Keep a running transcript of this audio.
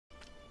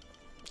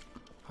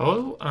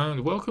Hello and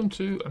welcome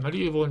to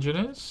Medieval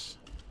Engineers,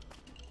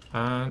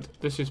 and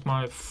this is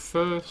my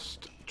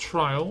first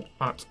trial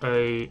at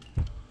a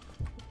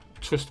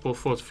twistable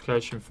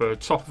fortification for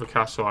top of a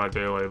castle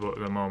ideally, but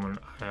at the moment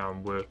I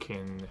am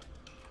working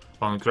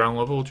on ground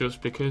level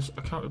just because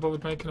I can't be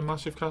bothered making a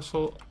massive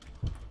castle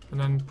and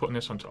then putting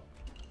this on top.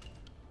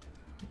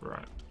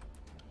 Right,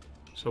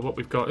 so what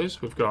we've got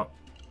is we've got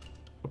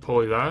a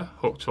pulley there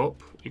hooked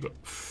up. You've got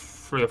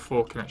 3 or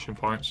 4 connection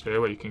points here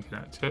where you can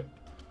connect it.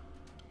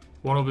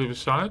 One on the other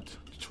side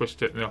to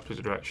twist it in the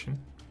opposite direction.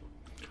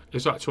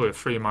 It's actually a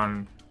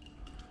 3-man,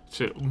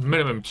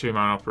 minimum 2-man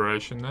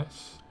operation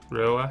this,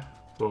 really,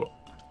 but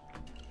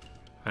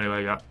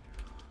anyway, yeah.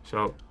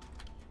 So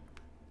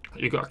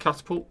you've got a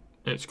catapult,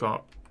 it's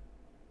got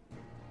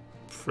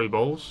 3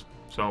 balls,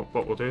 so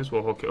what we'll do is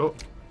we'll hook it up,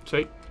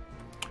 see,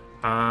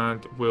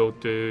 and we'll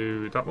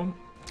do that one,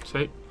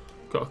 see.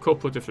 Got a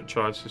couple of different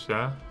choices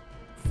there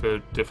for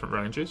different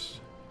ranges.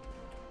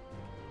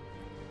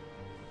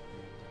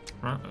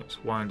 Right,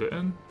 let's wind it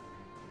in.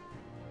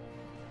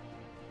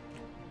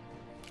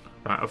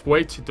 Right, I've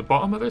weighted the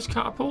bottom of this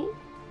catapult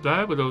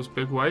there with those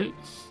big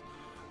weights,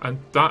 and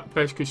that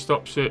basically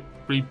stops it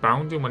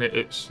rebounding when it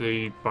hits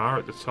the bar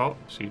at the top,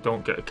 so you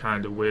don't get a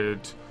kind of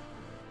weird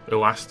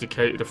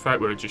elasticated effect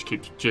where it just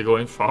keeps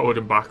jiggling forward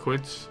and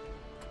backwards.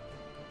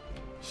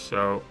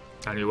 So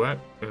anyway,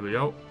 there we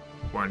go.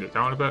 Wind it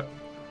down a bit.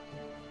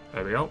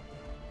 There we go.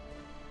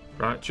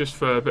 Right, just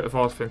for a bit of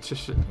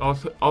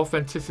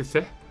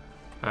authenticity.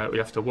 We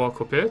have to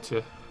walk up here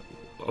to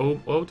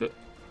load it.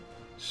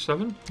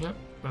 7, yep,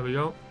 there we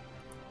go.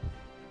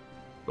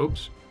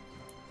 Oops.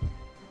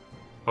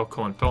 Oh,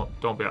 come on,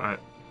 don't be at it.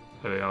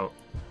 There we go.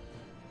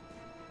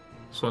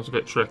 This one's a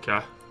bit tricky.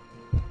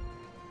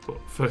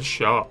 But first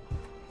shot.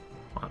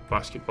 Right,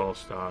 basketball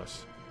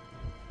stars.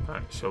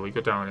 Right, so we go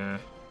down here.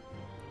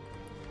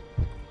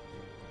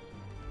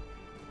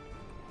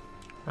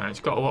 Right,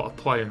 it's got a lot of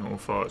play in it,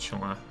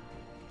 unfortunately.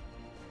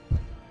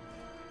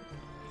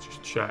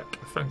 Just check.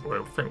 I think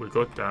we're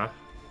good there.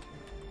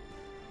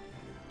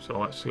 So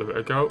let's give it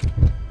a go.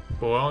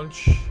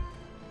 Launch.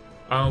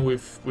 And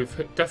we've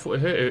definitely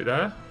hit it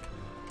there.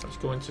 Let's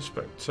go into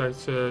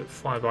spectator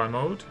flyby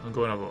mode and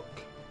go and have a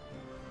look.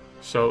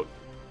 So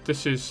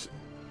this is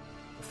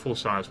a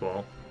full-size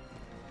wall.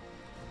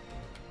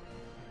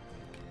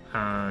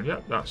 And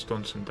yeah, that's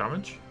done some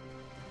damage.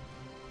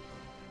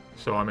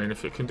 So I mean,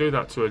 if it can do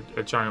that to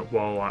a giant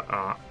wall like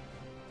that,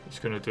 it's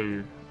going to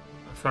do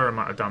a fair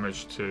amount of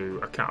damage to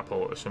a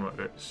catapult or something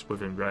that's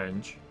within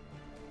range,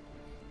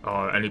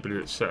 or anybody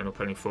that's setting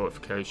up any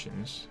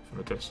fortifications from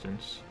a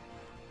distance.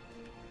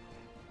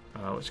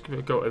 Let's give it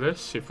a go at this,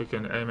 see if we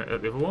can aim it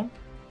at the other one.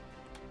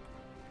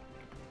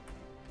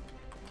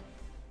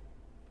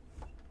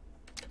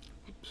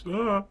 Oops.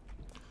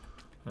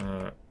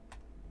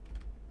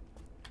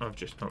 I've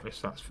just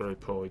noticed that's very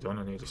poorly done.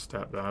 I need a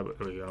step there, but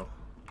there we go.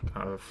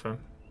 Can't have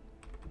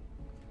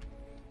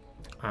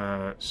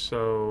them.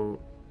 So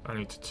I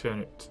need to turn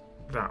it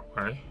that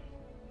way.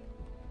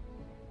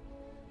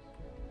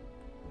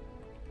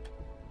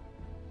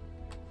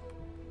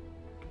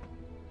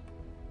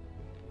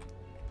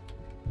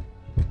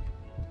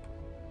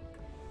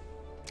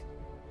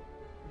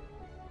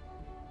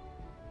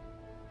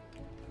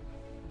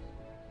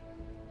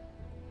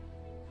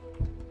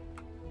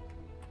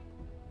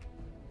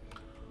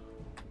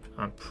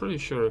 I'm pretty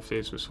sure if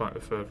these were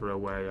slightly further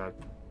away, I'd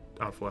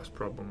have less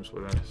problems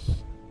with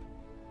this.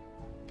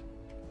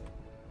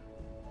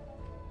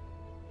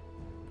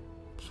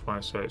 That's why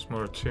I say it's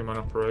more a 2-man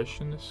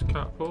operation, this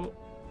catapult.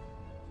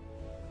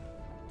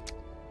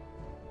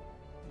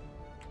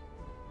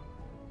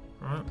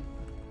 Right,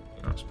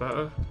 that's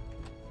better.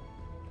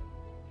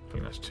 I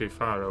think that's too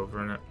far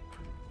over, isn't it?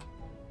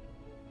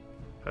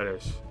 It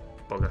is.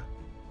 Bugger.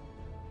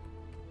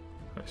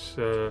 Let's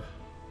do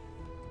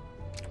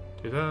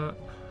that,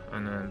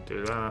 and then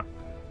do that.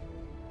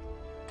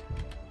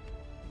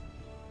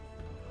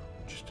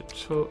 Just a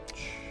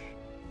touch.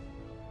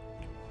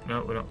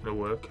 No, we're not going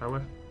to work, are we?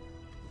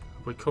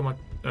 Have we come?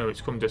 No, it's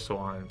come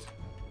disaligned.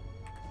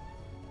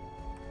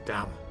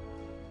 Damn.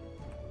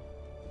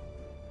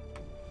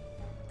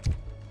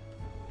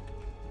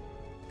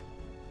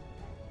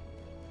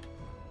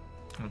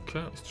 Okay,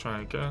 let's try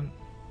again.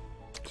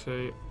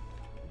 2.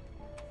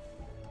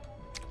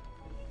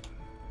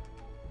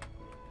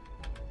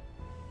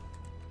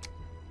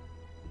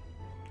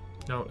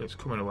 No, it's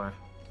coming away.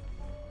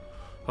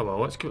 Oh well,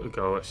 let's give it a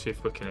go. Let's see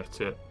if we can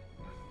hit it.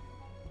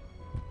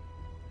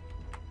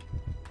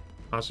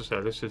 As I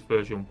said, this is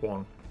version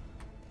 1.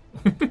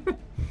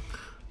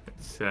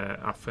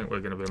 I think we're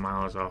going to be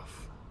miles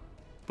off.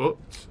 But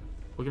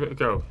we'll give it a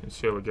go and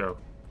see how we go.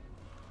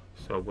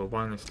 So we'll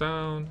wind this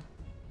down.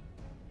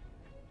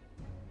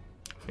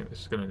 I think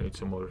this is going to need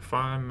some more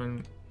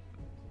refinement.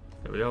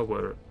 There we are,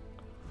 we're at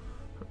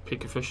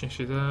peak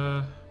efficiency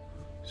there.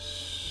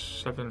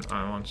 7,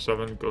 I'm on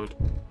 7, good.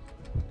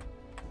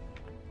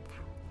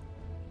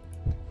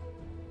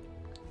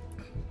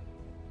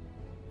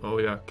 Oh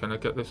yeah, can I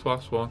get this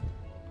last one?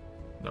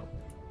 No.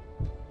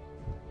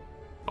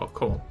 Oh,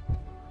 come on.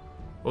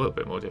 little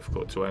bit more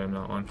difficult to aim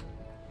that one.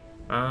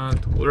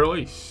 And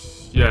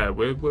release. Yeah,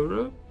 we're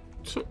a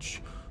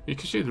touch. You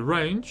can see the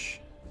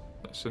range.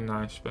 That's a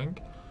nice thing.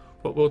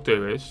 What we'll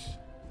do is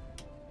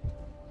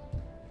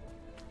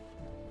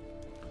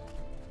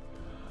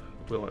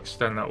we'll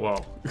extend that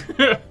wall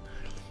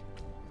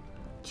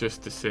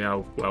just to see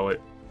how well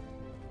it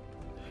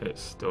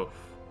hits stuff.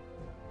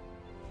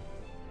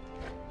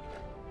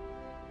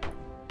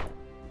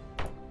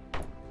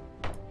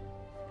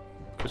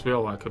 Because we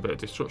all like a bit of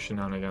destruction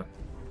now and again.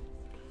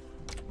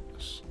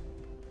 Let's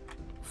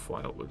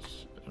fly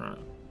upwards. Right.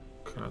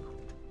 Can I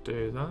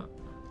do that?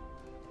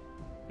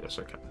 Yes,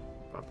 I can.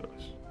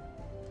 Fabulous.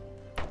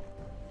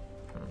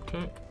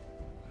 Okay.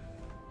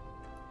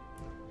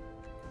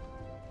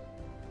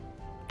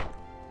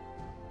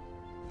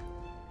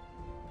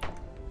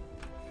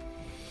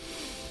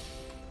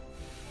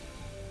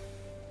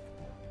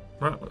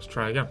 Right, let's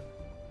try again.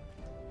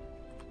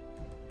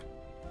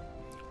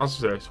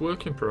 As I say, it's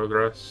work in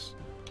progress.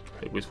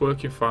 It was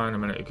working fine a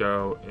minute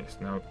ago.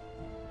 It's now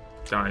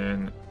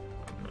dying.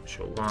 I'm not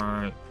sure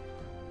why.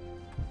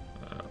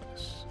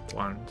 Let's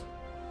land.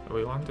 Are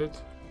we landed?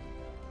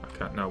 I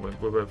can't. No,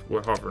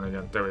 we're hovering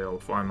again. There we go.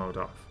 Fly mode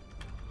off.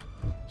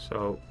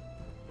 So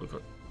we've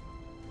got.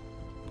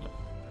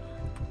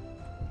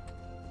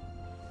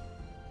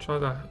 Try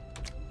that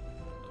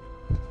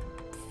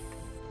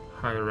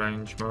higher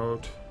range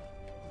mode.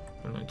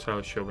 I'm not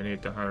entirely sure we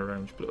need the higher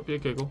range, but it'll be a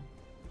giggle.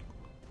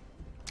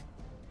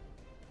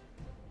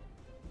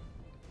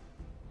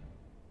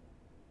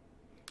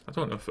 I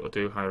don't know if it'll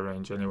do higher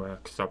range anyway,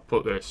 because I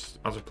put this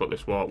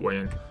walkway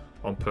in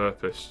on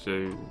purpose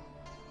to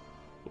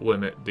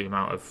limit the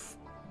amount of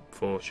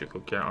force you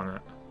could get on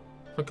it.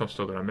 I think I'm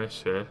still going to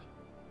miss here.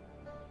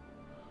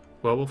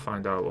 Well, we'll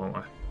find out, won't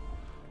we?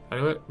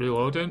 Anyway,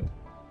 reloading.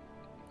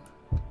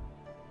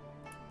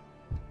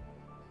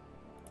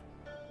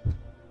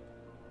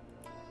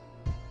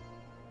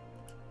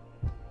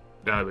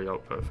 There we go,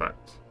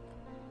 perfect.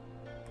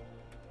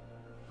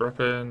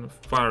 Prepping,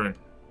 firing.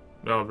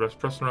 No,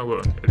 pressing the wrong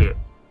button, idiot.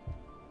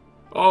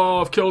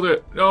 Oh, I've killed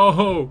it!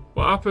 No!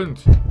 What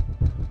happened?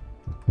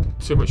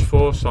 Too much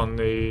force on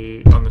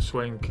the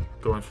swing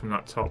going from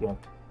that top one.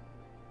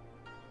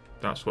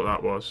 That's what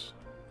that was.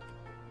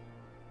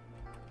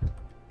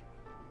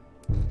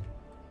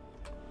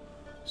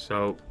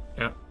 So,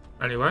 yeah.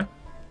 Anyway,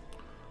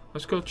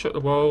 let's go check the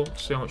wall,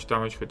 see how much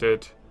damage we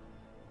did.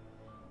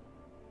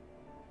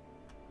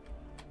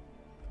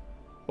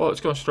 Well, it's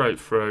gone straight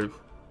through.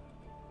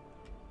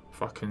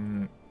 If I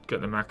can get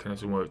the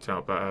mechanism worked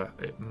out better,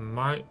 it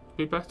might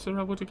be better,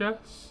 I would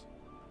guess.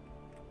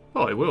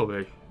 Well, it will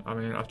be. I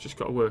mean, I've just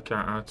got to work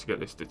out how to get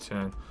this to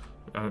turn.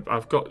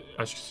 I've got,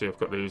 as you can see, I've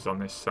got these on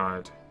this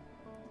side.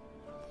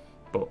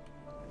 But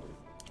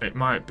it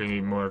might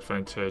be more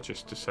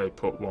advantageous to say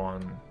put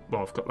one.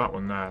 Well, I've got that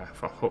one there.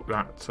 If I hook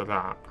that to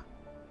that,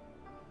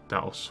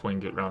 that'll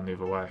swing it round the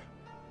other way.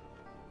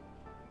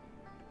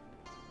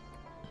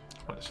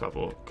 Let's have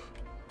a look.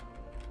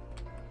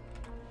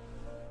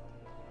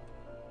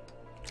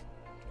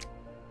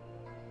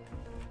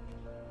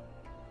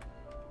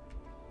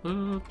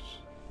 Oops.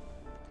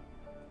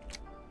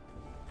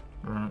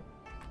 Right.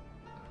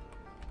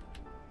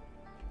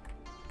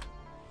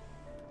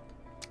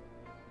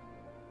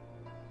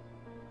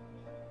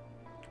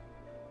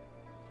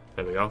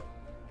 There we go.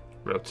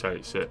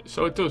 Rotates it.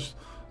 So it does.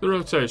 The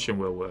rotation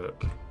will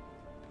work.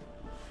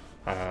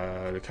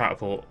 The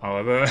catapult,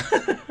 however,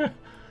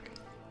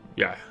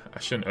 yeah, I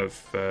shouldn't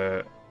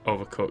have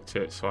overcooked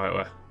it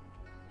slightly.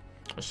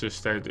 I should have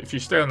stayed. If you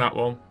stay on that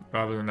one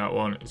rather than that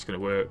one, it's going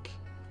to work.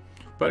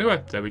 But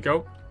anyway, there we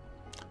go.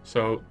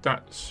 So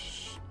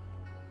that's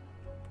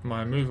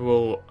my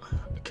movable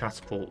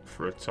catapult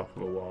for a top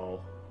of a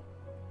wall.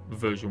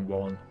 Version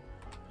 1.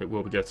 It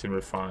will be getting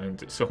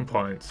refined at some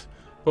point.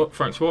 But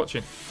thanks for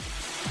watching.